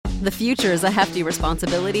The future is a hefty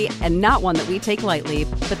responsibility and not one that we take lightly,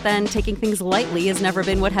 but then taking things lightly has never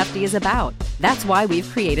been what Hefty is about. That's why we've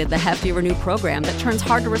created the Hefty Renew program that turns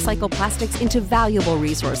hard-to-recycle plastics into valuable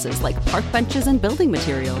resources like park benches and building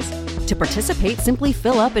materials. To participate, simply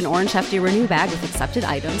fill up an orange Hefty Renew bag with accepted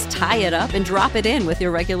items, tie it up, and drop it in with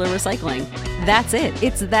your regular recycling. That's it.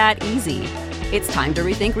 It's that easy. It's time to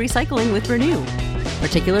rethink recycling with Renew.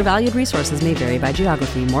 Particular valued resources may vary by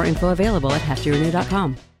geography. More info available at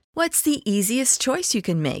heftyrenew.com. What's the easiest choice you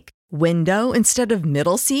can make? Window instead of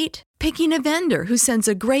middle seat? Picking a vendor who sends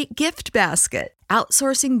a great gift basket?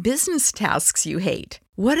 Outsourcing business tasks you hate?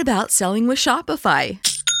 What about selling with Shopify?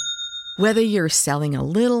 Whether you're selling a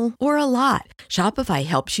little or a lot, Shopify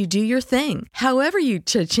helps you do your thing, however you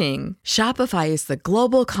cha-ching. Shopify is the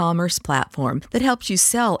global commerce platform that helps you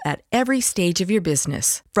sell at every stage of your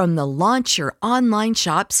business. From the launch your online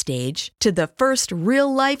shop stage to the first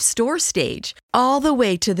real-life store stage, all the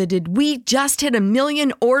way to the did we just hit 1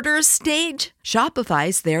 million orders stage.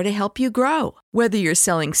 Shopify's there to help you grow. Whether you're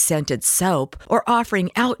selling scented soap or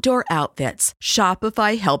offering outdoor outfits,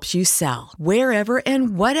 Shopify helps you sell. Wherever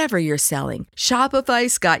and whatever you're selling,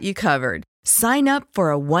 Shopify's got you covered. Sign up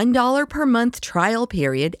for a $1 per month trial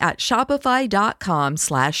period at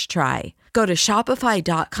shopify.com/try. Go to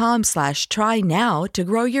shopify.com/try now to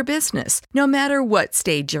grow your business, no matter what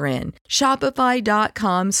stage you're in.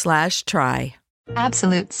 Shopify.com/try.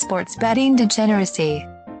 Absolute sports betting degeneracy.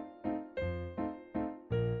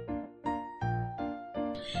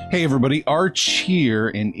 Hey everybody, Arch here,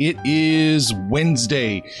 and it is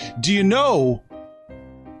Wednesday. Do you know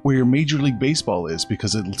where Major League Baseball is?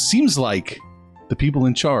 Because it seems like the people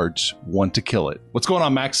in charge want to kill it. What's going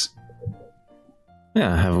on, Max?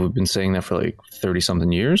 Yeah, have we been saying that for like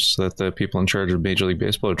 30-something years, that the people in charge of Major League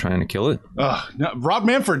Baseball are trying to kill it? No, Rob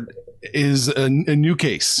Manfred is a new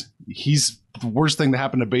case. He's the worst thing that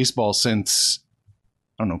happened to baseball since,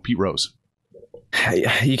 I don't know, Pete Rose.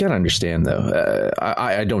 You got to understand, though.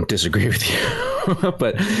 I don't disagree with you,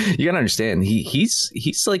 but you got to understand. He's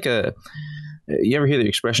like a. You ever hear the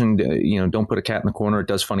expression? Don't put a cat in the corner; it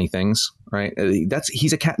does funny things, right?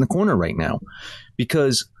 He's a cat in the corner right now,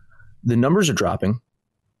 because the numbers are dropping.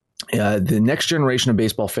 The next generation of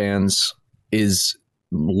baseball fans is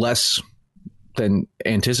less than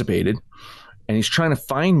anticipated. And he's trying to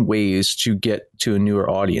find ways to get to a newer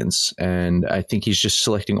audience. And I think he's just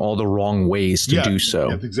selecting all the wrong ways to do so.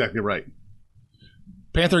 That's exactly right.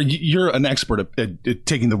 Panther, you're an expert at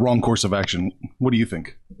taking the wrong course of action. What do you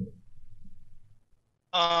think?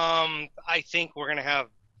 I think we're going to have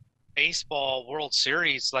baseball World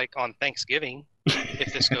Series like on Thanksgiving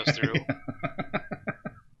if this goes through.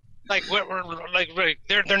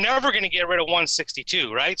 They're never going to get rid of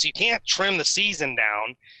 162, right? So you can't trim the season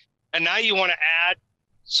down. And now you want to add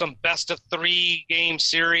some best of 3 game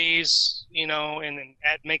series, and then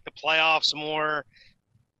make the playoffs more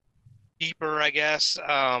deeper, I guess.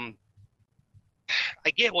 I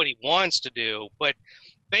get what he wants to do, but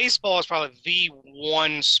baseball is probably the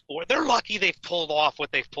one sport. They're lucky they've pulled off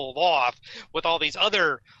what they've pulled off with all these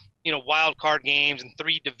other, wild card games and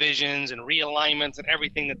 3 divisions and realignments and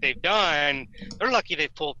everything that they've done. They're lucky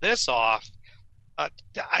they've pulled this off.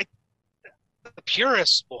 The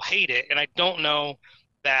purists will hate it, and I don't know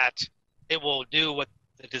that it will do what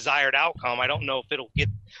the desired outcome. I don't know if it'll get,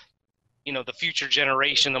 the future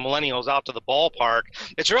generation, the millennials, out to the ballpark.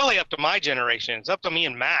 It's really up to my generation. It's up to me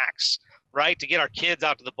and Max, right, to get our kids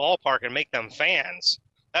out to the ballpark and make them fans.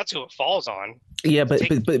 That's who it falls on. Yeah,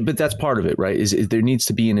 but that's part of it, right? Is there needs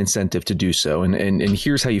to be an incentive to do so, and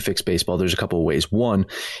here's how you fix baseball. There's a couple of ways. One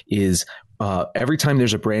is every time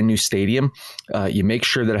there's a brand new stadium, you make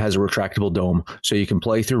sure that it has a retractable dome, so you can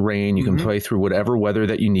play through rain, you can play through whatever weather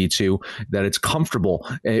that you need to, that it's comfortable.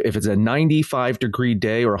 If it's a 95-degree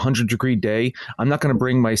day or 100-degree day, I'm not going to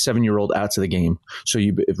bring my 7-year-old out to the game. So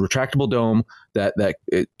retractable dome that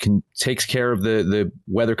it takes care of the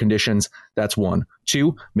weather conditions. That's one.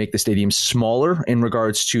 2, make the stadium smaller in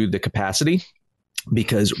regards to the capacity.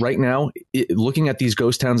 Because right now, looking at these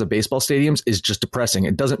ghost towns of baseball stadiums is just depressing.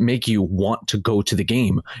 It doesn't make you want to go to the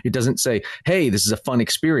game. It doesn't say, hey, this is a fun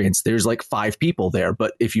experience. There's like 5 people there.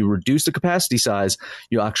 But if you reduce the capacity size,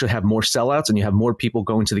 you'll actually have more sellouts and you have more people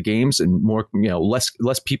going to the games and more,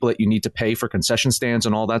 less people that you need to pay for concession stands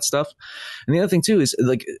and all that stuff. And the other thing, too, is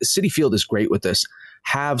like Citi Field is great with this.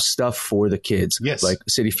 Have stuff for the kids. Yes. Like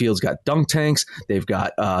Citi Field's got dunk tanks. They've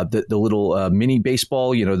got the little mini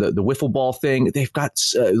baseball, the wiffle ball thing. They've got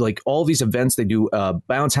like all these events. They do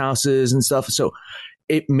bounce houses and stuff. So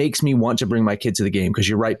it makes me want to bring my kid to the game, because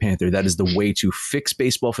you're right, Panther. That is the way to fix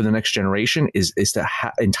baseball for the next generation is to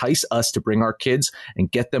entice us to bring our kids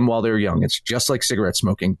and get them while they're young. It's just like cigarette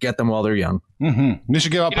smoking. Get them while they're young. Mm-hmm. They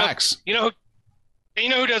should give out packs. You know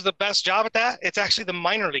who does the best job at that? It's actually the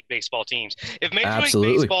minor league baseball teams. If Major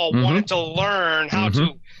Absolutely. League Baseball wanted to learn how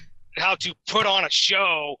to put on a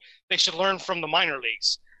show, they should learn from the minor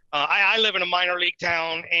leagues. I live in a minor league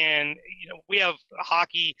town, and we have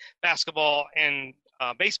hockey, basketball, and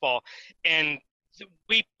baseball, and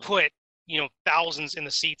we put thousands in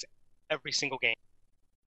the seats every single game.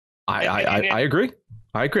 I agree.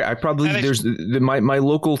 I agree. I probably there's my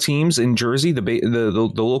local teams in Jersey,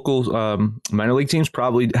 the local minor league teams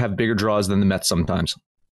probably have bigger draws than the Mets sometimes.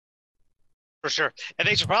 For sure, and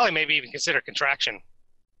they should probably maybe even consider contraction,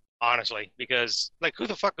 honestly, because like who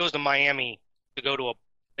the fuck goes to Miami to go to a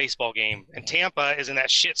baseball game? And Tampa is in that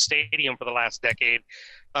shit stadium for the last decade.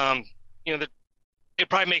 It'd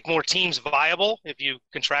probably make more teams viable if you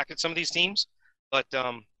contracted some of these teams, but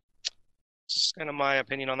it's just kind of my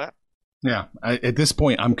opinion on that. Yeah, at this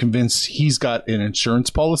point, I'm convinced he's got an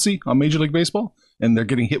insurance policy on Major League Baseball, and they're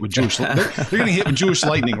getting hit with Jewish. They're getting hit with Jewish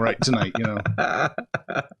lightning right tonight.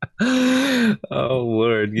 Oh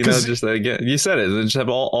Lord, just again, you said it. They just have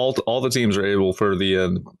all the teams are able for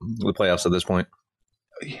the playoffs at this point.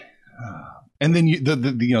 And then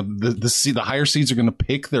the higher seeds are going to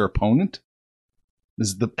pick their opponent.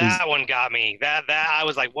 That one got me. That I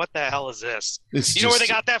was like, what the hell is this? You know where they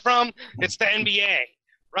got that from? It's the NBA,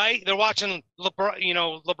 right? They're watching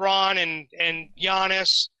LeBron and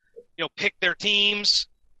Giannis, pick their teams.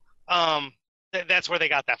 That's where they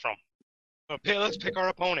got that from. Let's pick our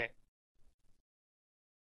opponent.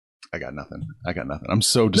 I got nothing. I'm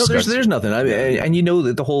so disgusted. No, there's nothing. And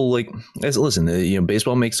that the whole listen,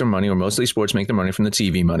 baseball makes their money, or mostly sports make their money from the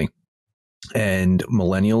TV money, and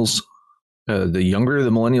millennials. The younger the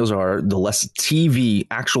millennials are, the less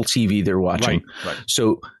actual TV they're watching. Right.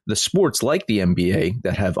 So the sports like the NBA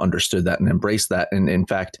that have understood that and embraced that, and in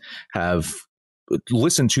fact have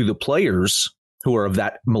listened to the players who are of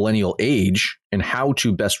that millennial age and how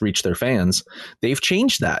to best reach their fans, they've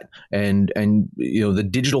changed that. And the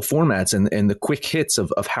digital formats and the quick hits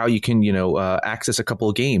of how you can, access a couple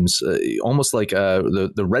of games, almost like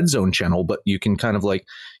the Red Zone channel, but you can kind of like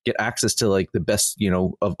get access to like the best,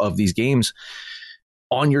 of these games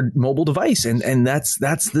on your mobile device. And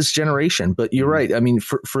that's this generation. But you're right. I mean,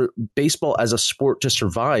 for baseball as a sport to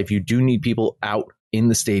survive, you do need people out in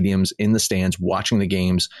the stadiums, in the stands, watching the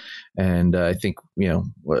games. And I think,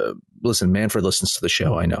 listen, Manfred listens to the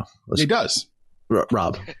show. I know. Listen. He does.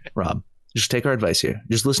 Rob, just take our advice here.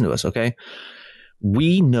 Just listen to us, okay?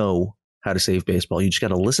 We know how to save baseball. You just got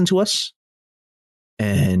to listen to us,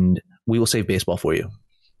 and we will save baseball for you.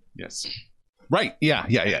 Yes. Right. Yeah.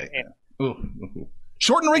 Ooh.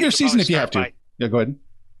 Shorten the regular season if you have to. Yeah, go ahead.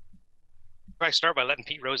 Probably start by letting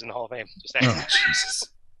Pete Rose in the Hall of Fame. Oh, Jesus.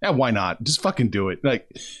 Yeah, why not? Just fucking do it.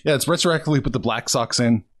 Let's retroactively put the Black Sox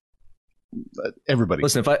in. Everybody.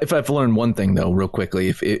 Listen, if I've learned one thing though, real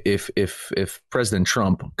quickly, if President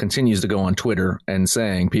Trump continues to go on Twitter and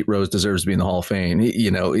saying Pete Rose deserves to be in the Hall of Fame, he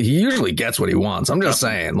usually gets what he wants. I'm just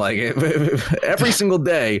saying, like if every single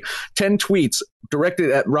day, 10 tweets directed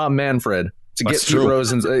at Rob Manfred to get Pete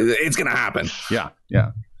Rose, and it's gonna happen. Yeah.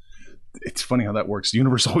 It's funny how that works. The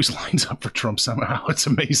universe always lines up for Trump somehow. It's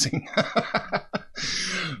amazing.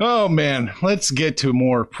 Oh, man. Let's get to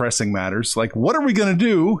more pressing matters. Like, what are we going to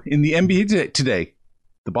do in the NBA today?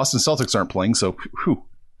 The Boston Celtics aren't playing, so whew.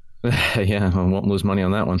 Yeah, I won't lose money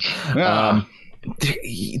on that one. Yeah.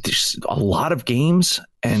 There's a lot of games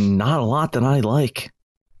and not a lot that I like.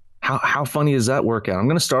 How funny does that work out? I'm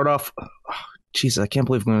going to start off. Jesus, I can't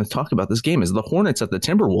believe I'm going to talk about this game. Is the Hornets at the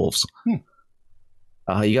Timberwolves.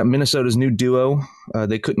 You got Minnesota's new duo.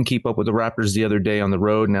 They couldn't keep up with the Raptors the other day on the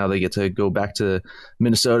road. Now they get to go back to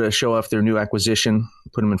Minnesota, show off their new acquisition,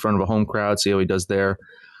 put them in front of a home crowd, see how he does there.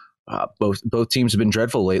 Both teams have been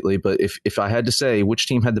dreadful lately, but if I had to say which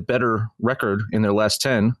team had the better record in their last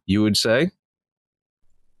 10, you would say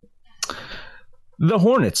the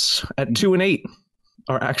Hornets at 2-8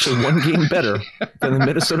 are actually one game better than the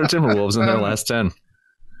Minnesota Timberwolves in their last 10.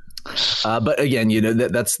 But again,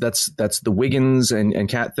 that's the Wiggins and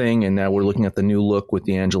Cat thing, and now we're looking at the new look with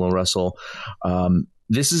D'Angelo Russell.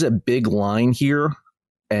 This is a big line here,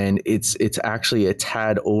 and it's actually a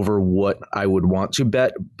tad over what I would want to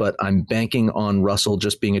bet, but I'm banking on Russell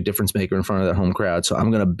just being a difference maker in front of that home crowd. So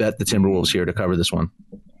I'm going to bet the Timberwolves here to cover this one.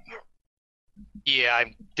 Yeah,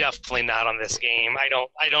 I'm definitely not on this game. I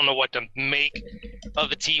don't know what to make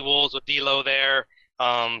of the T-Wolves with D'Lo there.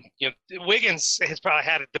 Wiggins has probably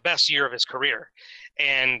had the best year of his career,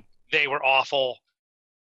 and they were awful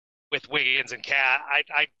with Wiggins and Cat.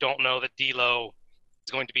 I don't know that D'Lo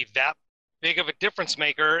is going to be that big of a difference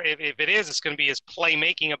maker. If it is, it's going to be his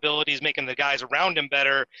playmaking abilities, making the guys around him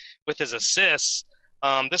better with his assists.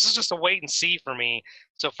 This is just a wait and see for me.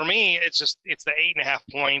 So for me, it's the 8.5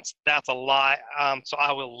 points. That's a lot. So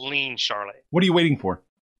I will lean Charlotte. What are you waiting for?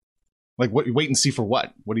 Like, what you wait and see for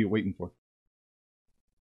what? What are you waiting for?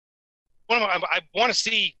 I want to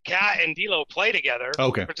see Cat and D'Lo play together.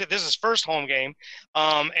 Okay. This is his first home game,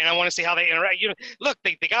 and I want to see how they interact. Look,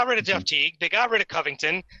 they got rid of Jeff Teague. They got rid of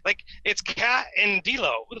Covington. Like, it's Cat and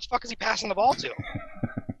D'Lo. Who the fuck is he passing the ball to?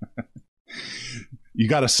 You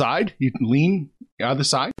got a side? You lean either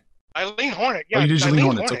side? I lean Hornet. Yeah, you did lean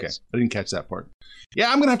Hornets. Hornets. Okay. I didn't catch that part. Yeah,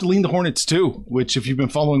 I'm going to have to lean the Hornets too, which if you've been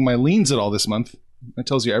following my leans at all this month, that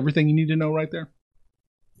tells you everything you need to know right there.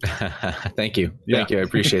 Thank you. Thank you. I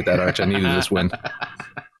appreciate that, Arch. I needed this win.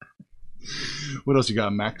 What else you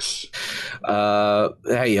got, Max?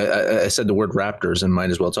 Hey, I said the word Raptors and might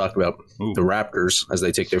as well talk about the Raptors as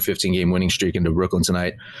they take their 15-game winning streak into Brooklyn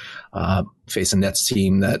tonight, face a Nets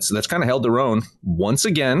team that's kind of held their own once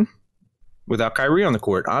again without Kyrie on the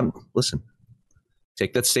court. Listen,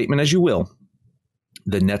 take that statement as you will.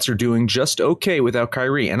 The Nets are doing just okay without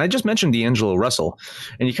Kyrie. And I just mentioned D'Angelo Russell,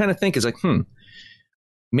 and you kind of think it's like,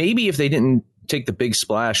 maybe if they didn't take the big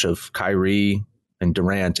splash of Kyrie and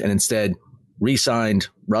Durant and instead re-signed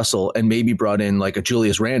Russell and maybe brought in like a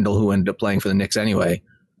Julius Randle who ended up playing for the Knicks anyway,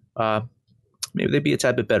 maybe they'd be a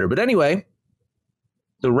tad bit better. But anyway,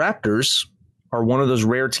 the Raptors are one of those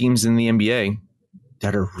rare teams in the NBA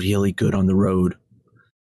that are really good on the road.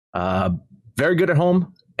 Very good at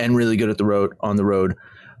home and really good at on the road.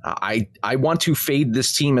 I want to fade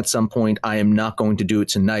this team at some point. I am not going to do it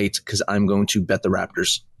tonight because I'm going to bet the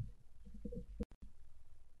Raptors.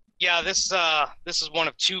 Yeah, this is one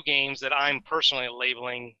of two games that I'm personally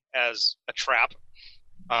labeling as a trap.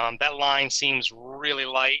 That line seems really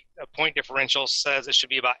light. A point differential says it should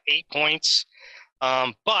be about 8 points.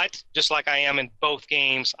 But just like I am in both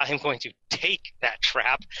games, I am going to take that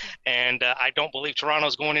trap. And I don't believe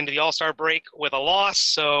Toronto's going into the All-Star break with a loss.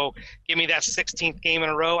 So give me that 16th game in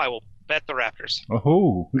a row. I will bet the Raptors.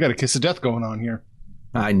 Oh, we got a kiss of death going on here.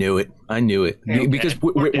 I knew it. Okay. Because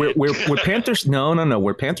we're Panthers. No.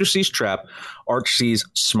 Where Panthers sees trap, Arch sees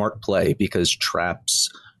smart play because traps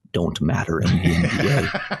don't matter in the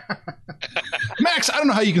NBA. Max, I don't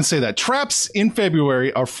know how you can say that. Traps in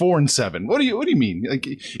February are 4-7. What do you mean? Like,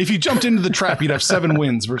 if you jumped into the trap, you'd have 7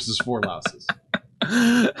 wins versus 4 losses.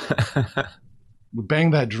 We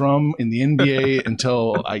bang that drum in the NBA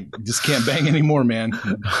until I just can't bang anymore, man.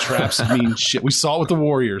 Traps mean shit. We saw it with the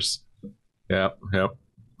Warriors. Yep.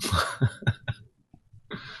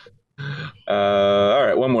 All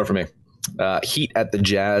right, one more for me. Heat at the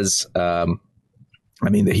Jazz.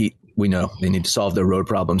 The Heat, we know they need to solve their road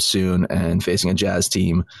problems soon, and facing a Jazz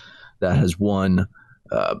team that has won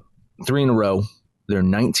 3 in a row. They're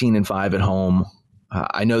 19-5 at home.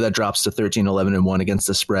 I know that drops to 13-11-1 against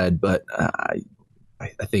the spread, but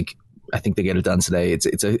I think they get it done today.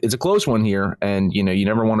 It's a close one here, and you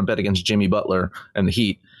never want to bet against Jimmy Butler and the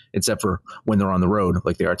Heat, except for when they're on the road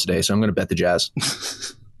like they are today. So I'm going to bet the Jazz.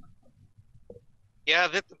 Yeah,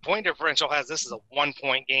 the point differential has this is a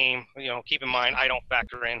 1-point game. Keep in mind I don't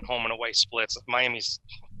factor in home and away splits. Miami's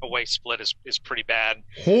away split is pretty bad,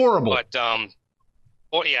 horrible.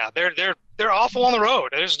 But yeah, they're awful on the road.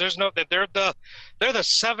 There's no they're the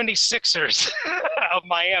 76ers of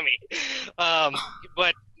Miami.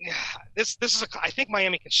 But this is I think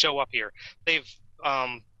Miami can show up here. They've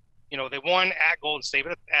they won at Golden State,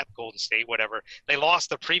 but at Golden State, whatever. They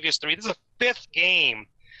lost the previous 3. This is a 5th game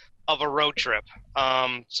of a road trip.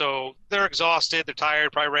 So they're exhausted. They're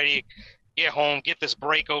tired, probably ready to get home, get this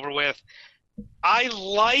break over with. I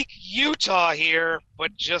like Utah here,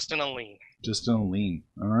 but just in a lean.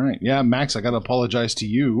 All right. Yeah, Max, I got to apologize to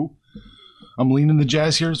you. I'm leaning the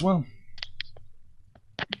Jazz here as well.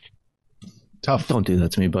 Tough. Don't do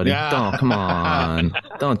that to me, buddy. Yeah. Don't, come on.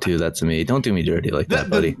 Don't do that to me. Don't do me dirty like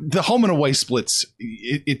that, buddy. The home and away splits,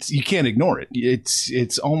 it's you can't ignore it. It's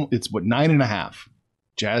what, 9.5.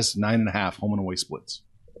 Jazz 9.5 home and away splits.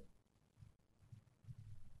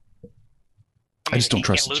 I just don't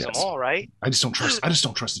trust the Jazz. Lose them all, right? I just don't trust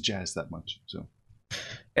the Jazz that much. So,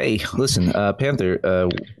 hey, listen, Panther.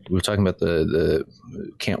 We were talking about the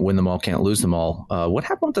can't win them all, can't lose them all. What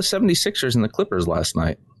happened with the 76ers and the Clippers last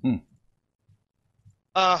night?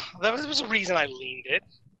 That was a reason I leaned it.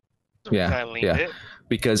 Yeah.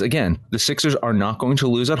 Because again, the Sixers are not going to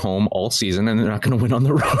lose at home all season, and they're not going to win on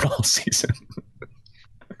the road all season.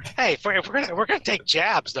 Hey, if we're gonna take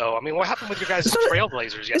jabs though. I mean, what happened with your guys'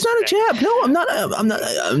 Trailblazers yesterday? It's not a jab. No, I'm not. I'm not.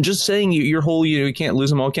 I'm just saying your whole you can't lose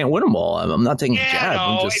them all, can't win them all. I'm not taking a jab. No,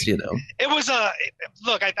 I'm just it was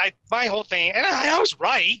look. I my whole thing, and I was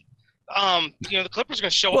right. The Clippers are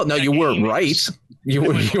gonna show up. Well, no, you weren't right. You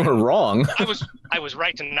were wrong. I was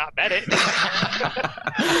right to not bet it.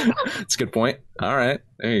 That's a good point. All right,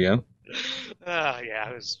 there you go. Yeah,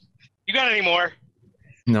 it was. You got any more?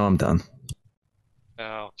 No, I'm done.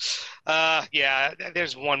 Oh, yeah.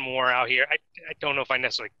 There's one more out here. I don't know if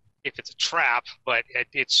if it's a trap, but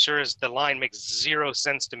it sure as the line makes zero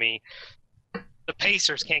sense to me. The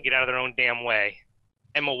Pacers can't get out of their own damn way,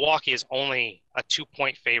 and Milwaukee is only a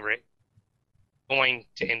 2-point favorite going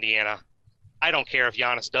to Indiana. I don't care if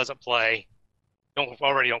Giannis doesn't play. Don't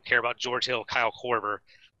care about George Hill, Kyle Korver.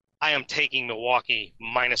 I am taking Milwaukee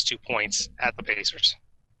minus 2 points at the Pacers.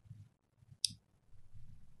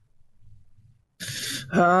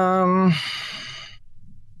 Man,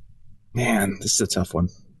 this is a tough one.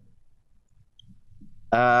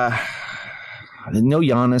 No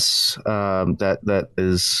Giannis. That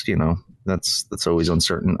is, that's always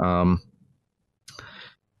uncertain.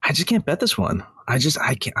 I just can't bet this one. I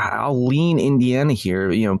can't. I'll lean Indiana here.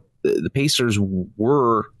 The Pacers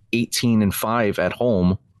were 18-5 at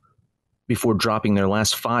home before dropping their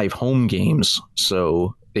last 5 home games,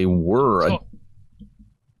 so they were.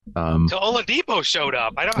 Till Oladipo showed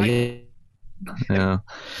up. Yeah.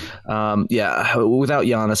 Without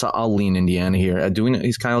Giannis, I'll lean Indiana here.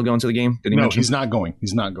 Is Kyle going to the game? No, he's not going.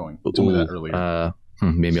 He's not going. We'll do that earlier.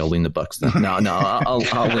 Maybe I'll lean the Bucks then. No, I'll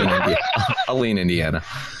lean Indiana. I'll lean Indiana.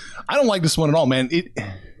 I don't like this one at all, man.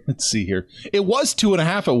 Let's see here. It was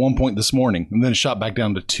 2.5 at one point this morning, and then it shot back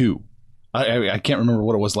down to 2. I can't remember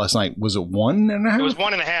what it was last night. Was it 1.5? It was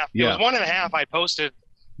 1.5. Yeah. It was 1.5. I posted,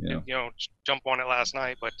 jump on it last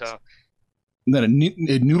night, but. And then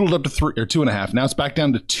it noodled up to 3 or 2.5. Now it's back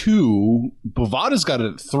down to 2. Bovada's got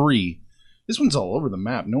it at 3. This one's all over the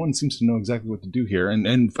map. No one seems to know exactly what to do here.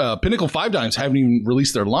 And Pinnacle 5 Dimes haven't even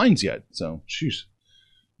released their lines yet. So, sheesh.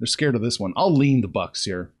 They're scared of this one. I'll lean the Bucks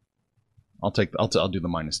here. I'll do the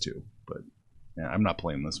 -2. But yeah, I'm not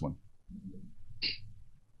playing this one.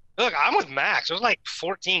 Look, I'm with Max. There's like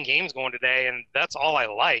 14 games going today, and that's all I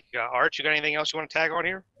like. Art, you got anything else you want to tag on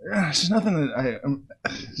here? There's nothing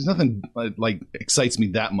like excites me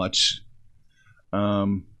that much.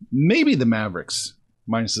 Maybe the Mavericks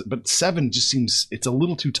but 7 just seems it's a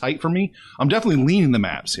little too tight for me. I'm definitely leaning the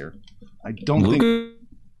Mavs here. I don't think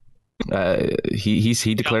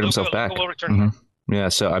he declared himself back. Yeah,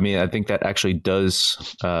 so I mean, I think that actually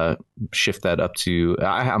does shift that up to.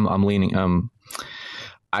 I'm leaning.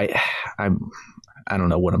 I don't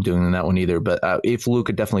know what I'm doing in that one either. But if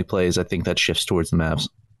Luka definitely plays, I think that shifts towards the Mavs.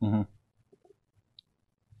 Mm-hmm.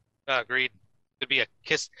 Agreed. Could be a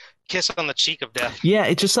kiss on the cheek of death. Yeah,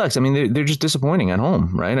 it just sucks. I mean, they're just disappointing at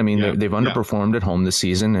home, right? I mean, they've underperformed at home this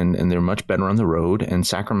season, and they're much better on the road. And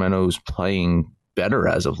Sacramento's playing better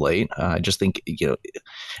as of late. I just think,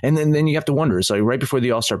 and then you have to wonder. So right before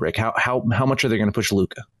the All-Star break, how much are they going to push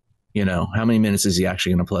Luka? How many minutes is he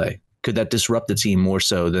actually going to play? Could that disrupt the team more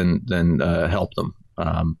so than help them?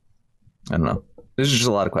 I don't know. There's just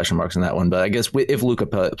a lot of question marks in that one. But I guess if Luka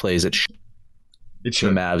plays, it should the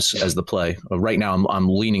Mavs as the play. Right now, I'm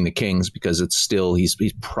leaning the Kings because it's still he's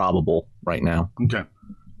probable right now. Okay,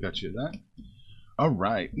 got you that. All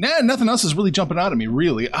right. Nothing else is really jumping out at me.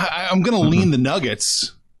 Really, I'm going to lean the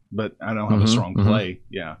Nuggets, but I don't have a strong play.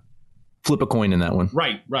 Yeah, flip a coin in that one.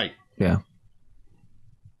 Right. Yeah.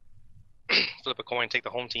 Flip a coin, take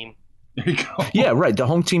the home team. There you go. Yeah, right. The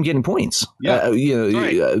home team getting points. Yeah,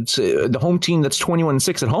 the home team that's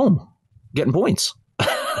 21-6 at home getting points.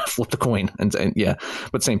 Flip the coin, and yeah,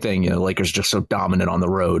 but same thing. Lakers just so dominant on the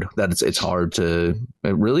road that it's hard to.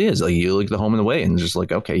 It really is like you look the home and the way, and just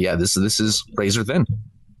like okay, yeah, this is razor thin.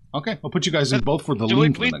 Okay, I'll put you guys in both for the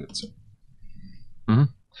lean for the Nuggets. Mm-hmm.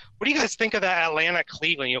 What do you guys think of that Atlanta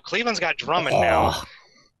Cleveland? Cleveland's got Drummond now,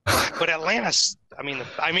 but Atlanta's. I mean,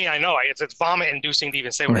 I know it's vomit-inducing to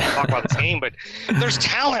even say we're going to talk about this game, but there's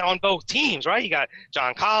talent on both teams, right? You got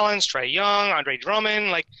John Collins, Trae Young, Andre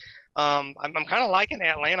Drummond. Like, I'm kind of liking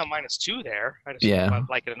Atlanta -2 there. I just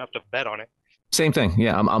like it enough to bet on it. Same thing.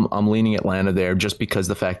 Yeah, I'm leaning Atlanta there just because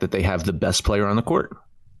the fact that they have the best player on the court,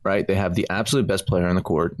 right? They have the absolute best player on the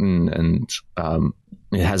court, and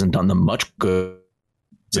it hasn't done them much good.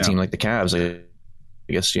 It's a team like the Cavs. I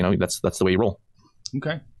guess that's the way you roll.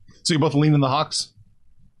 Okay. So you're both leaning the Hawks?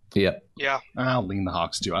 Yeah. Yeah. I'll lean the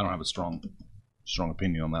Hawks too. I don't have a strong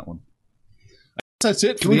opinion on that one. That's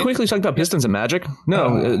it. Can we quickly talk about Pistons and Magic?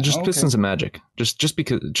 No, just Pistons and Magic.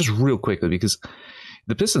 Just real quickly because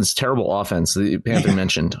the Pistons' terrible offense, the Panther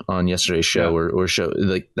mentioned on yesterday's show or show,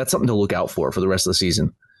 like that's something to look out for the rest of the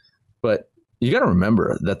season. But you got to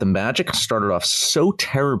remember that the Magic started off so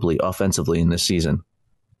terribly offensively in this season,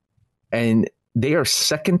 and they are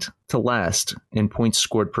second to last in points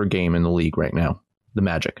scored per game in the league right now. The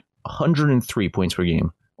Magic, 103 points per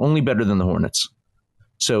game, only better than the Hornets.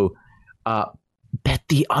 So, bet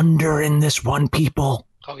the under in this one, people.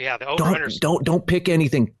 Oh yeah, the over-under's don't pick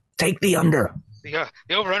anything. Take the under. Yeah,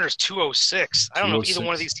 the over-under is 206. I don't know if either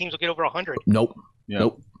one of these teams will get over 100. Nope. Yeah.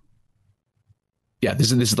 Nope. Yeah,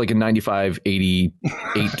 this is like a 95-88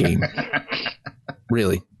 game.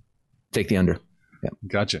 Really, take the under. Yeah.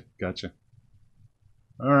 Gotcha.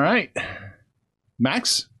 All right,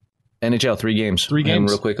 Max. NHL 3 games. 3 games. And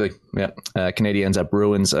real quickly. Yeah. Canadiens at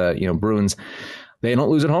Bruins. Bruins, they don't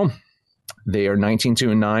lose at home. They are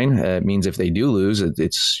 19-2-9. It means if they do lose,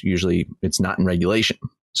 it's not in regulation.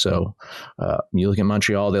 So you look at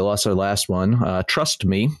Montreal, they lost their last one. Trust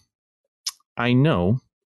me, I know.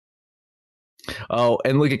 Oh,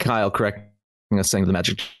 and look at Kyle correcting us, saying the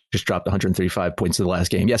Magic just dropped 135 points in the last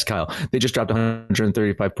game. Yes, Kyle, they just dropped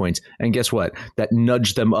 135 points. And guess what? That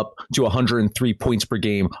nudged them up to 103 points per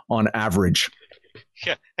game on average.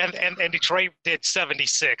 Yeah, and Detroit did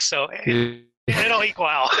 76, so it'll equal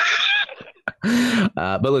out.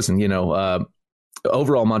 But listen,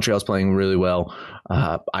 overall, Montreal's playing really well.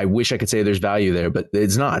 I wish I could say there's value there, but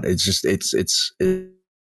it's not. It's just I'm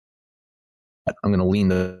going to lean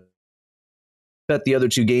the bet the other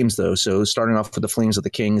 2 games though. So starting off with the Flames of the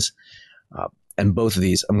Kings, and both of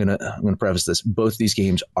these, I'm gonna preface this. Both of these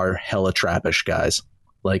games are hella trappish, guys.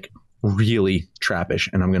 Like really trappish,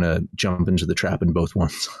 and I'm gonna jump into the trap in both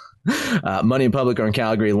ones. Money in Public are in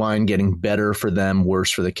Calgary. Line getting better for them,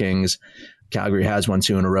 worse for the Kings. Calgary has won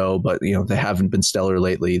 2 in a row, but they haven't been stellar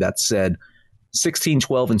lately. That said,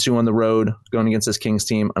 16-12-2 on the road going against this Kings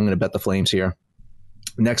team. I'm going to bet the Flames here.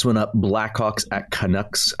 Next one up, Blackhawks at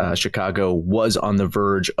Canucks. Chicago was on the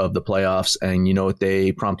verge of the playoffs, and you know what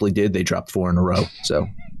they promptly did? They dropped 4 in a row. So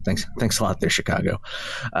thanks a lot there, Chicago.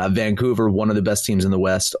 Vancouver, one of the best teams in the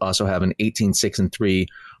West, also have an 18-6-3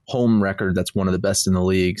 home record. That's one of the best in the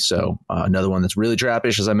league. So another one that's really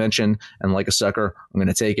trappish, as I mentioned, and like a sucker, I'm going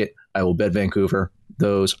to take it. I will bet Vancouver.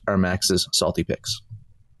 Those are Max's salty picks.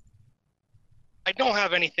 I don't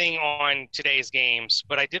have anything on today's games,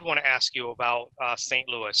 but I did want to ask you about St.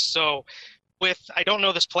 Louis. So I don't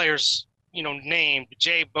know this player's name,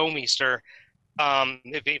 Jay Bouwmeester,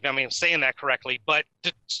 if I'm saying that correctly, but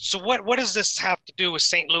so what does this have to do with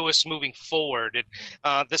St. Louis moving forward?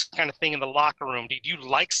 This kind of thing in the locker room. Did you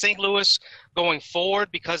like St. Louis going forward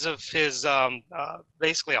because of his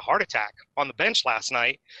basically a heart attack on the bench last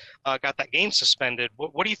night? Got that game suspended.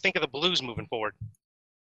 What do you think of the Blues moving forward?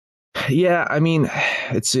 Yeah, I mean,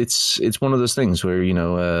 it's one of those things where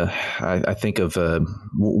I think of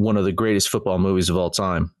one of the greatest football movies of all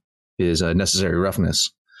time is Necessary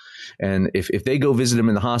Roughness. And if they go visit him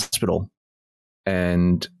in the hospital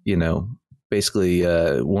and, basically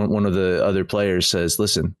one of the other players says,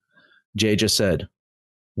 listen, Jay just said,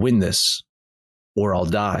 win this or I'll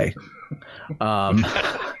die.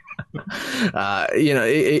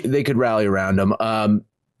 They could rally around him.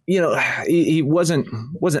 He wasn't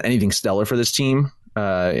anything stellar for this team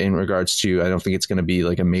in regards to, I don't think it's going to be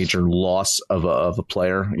like a major loss of a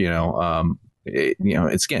player,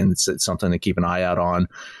 it's something to keep an eye out on.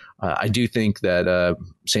 I do think that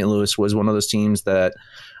St. Louis was one of those teams that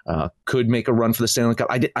could make a run for the Stanley Cup.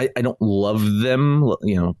 I don't love them,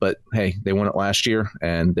 but hey, they won it last year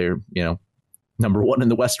and they're, number 1 in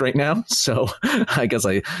the West right now. So I guess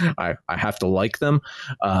I have to like them.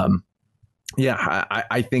 I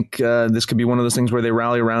think this could be one of those things where they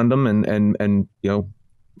rally around them and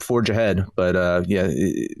forge ahead. But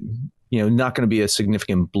not going to be a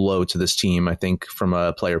significant blow to this team, I think, from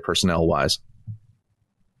a player personnel wise.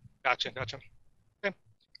 Gotcha. Okay.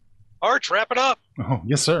 Arch, wrap it up. Oh,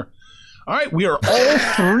 yes, sir. All right, we are all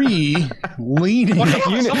 3 leaning.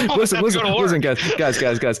 Listen, guys.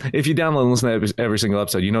 If you download and listen to every single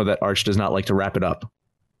episode, you know that Arch does not like to wrap it up.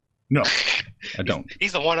 No, I don't.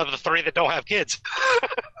 He's the one of the 3 that don't have kids.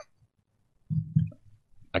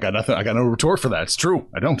 I got nothing. I got no retort for that. It's true.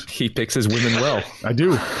 I don't. He picks his women well. I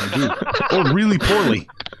do. Or really poorly.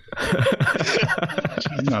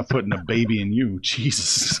 I'm not putting a baby in you.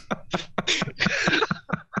 Jesus. God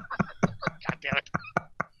damn it.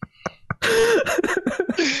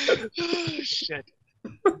 Shit.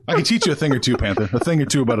 I can teach you a thing or two, Panther. A thing or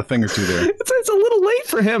two about a thing or two there. It's a little late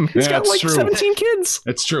for him. He's got like 17 kids.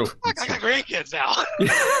 It's true. I got grandkids now.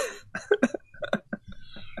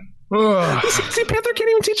 See, Panther can't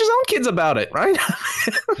even teach his own kids about it, right?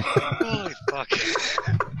 Holy fuck.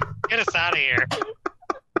 Get us out of here.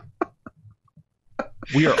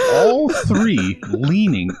 We are all three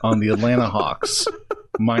leaning on the Atlanta Hawks,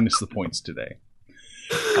 minus the points today.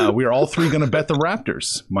 We are all three going to bet the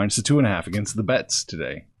Raptors, minus the 2.5 against the bets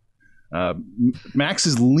today. Max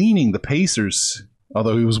is leaning the Pacers,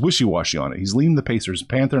 although he was wishy-washy on it. He's leaning the Pacers.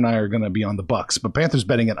 Panther and I are going to be on the Bucks, but Panther's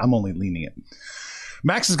betting it. I'm only leaning it.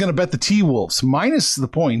 Max is going to bet the T-Wolves, minus the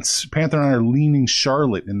points. Panther and I are leaning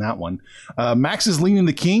Charlotte in that one. Max is leaning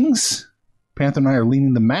the Kings. Panther and I are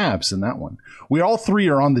leaning the Mavs in that one. We all three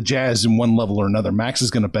are on the Jazz in one level or another. Max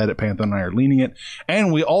is going to bet it. Panther and I are leaning it.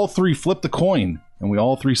 And we all three flipped the coin. And we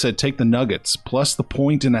all three said take the Nuggets plus the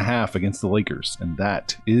 1.5 against the Lakers. And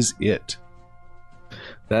that is it.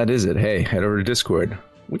 That is it. Hey, head over to Discord.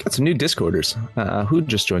 We got some new Discorders. Who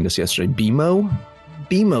just joined us yesterday? BMO?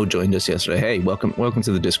 BMO joined us yesterday. Hey, welcome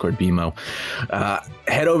to the Discord, BMO.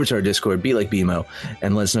 Head over to our Discord, be like BMO,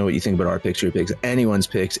 and let us know what you think about our picks, your picks, anyone's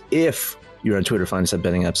picks. If you're on Twitter, find us at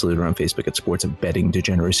Betting Absolute, or on Facebook at Sports Betting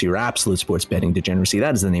Degeneracy, or Absolute Sports Betting Degeneracy.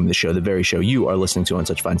 That is the name of the show, the very show you are listening to on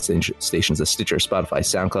such fine stations as Stitcher, Spotify,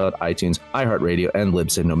 SoundCloud, iTunes, iHeartRadio, and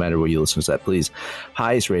Libsyn. No matter where you listen to that, please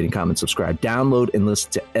highest rating, comment, subscribe, download, and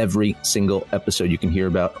listen to every single episode. You can hear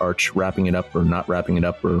about Arch wrapping it up or not wrapping it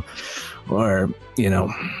up, or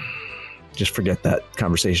just forget that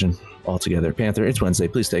conversation altogether. Panther, it's Wednesday.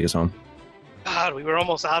 Please take us home. God, we were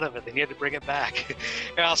almost out of it. Then you had to bring it back.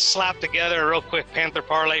 And I'll slap together a real quick Panther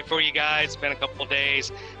parlay for you guys. It's been a couple of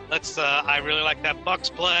days. I really like that Bucks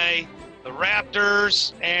play, the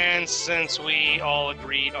Raptors, and since we all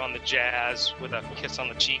agreed on the Jazz with a kiss on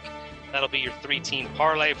the cheek, that'll be your 3-team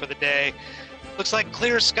parlay for the day. Looks like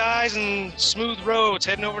clear skies and smooth roads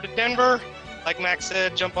heading over to Denver. Like Max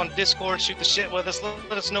said, jump on Discord, shoot the shit with us.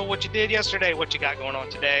 Let us know what you did yesterday, what you got going on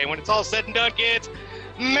today. When it's all said and done, kids,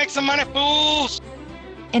 make some money, fools!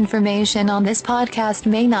 Information on this podcast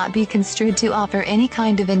may not be construed to offer any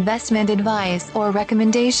kind of investment advice or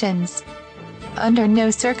recommendations. Under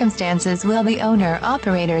no circumstances will the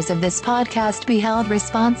owner-operators of this podcast be held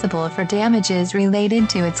responsible for damages related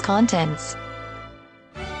to its contents.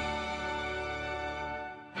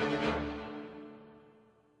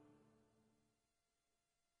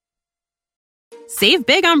 Save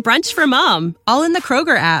big on brunch for mom, all in the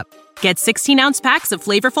Kroger app. Get 16-ounce packs of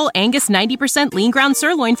flavorful Angus 90% lean ground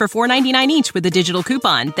sirloin for $4.99 each with a digital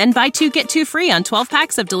coupon. Then buy 2, get 2 free on 12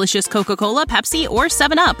 packs of delicious Coca-Cola, Pepsi, or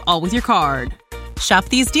 7-Up, all with your card. Shop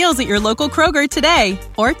these deals at your local Kroger today,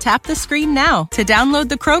 or tap the screen now to download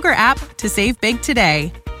the Kroger app to save big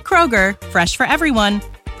today. Kroger, fresh for everyone.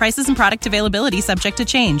 Prices and product availability subject to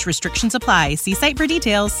change. Restrictions apply. See site for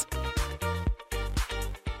details.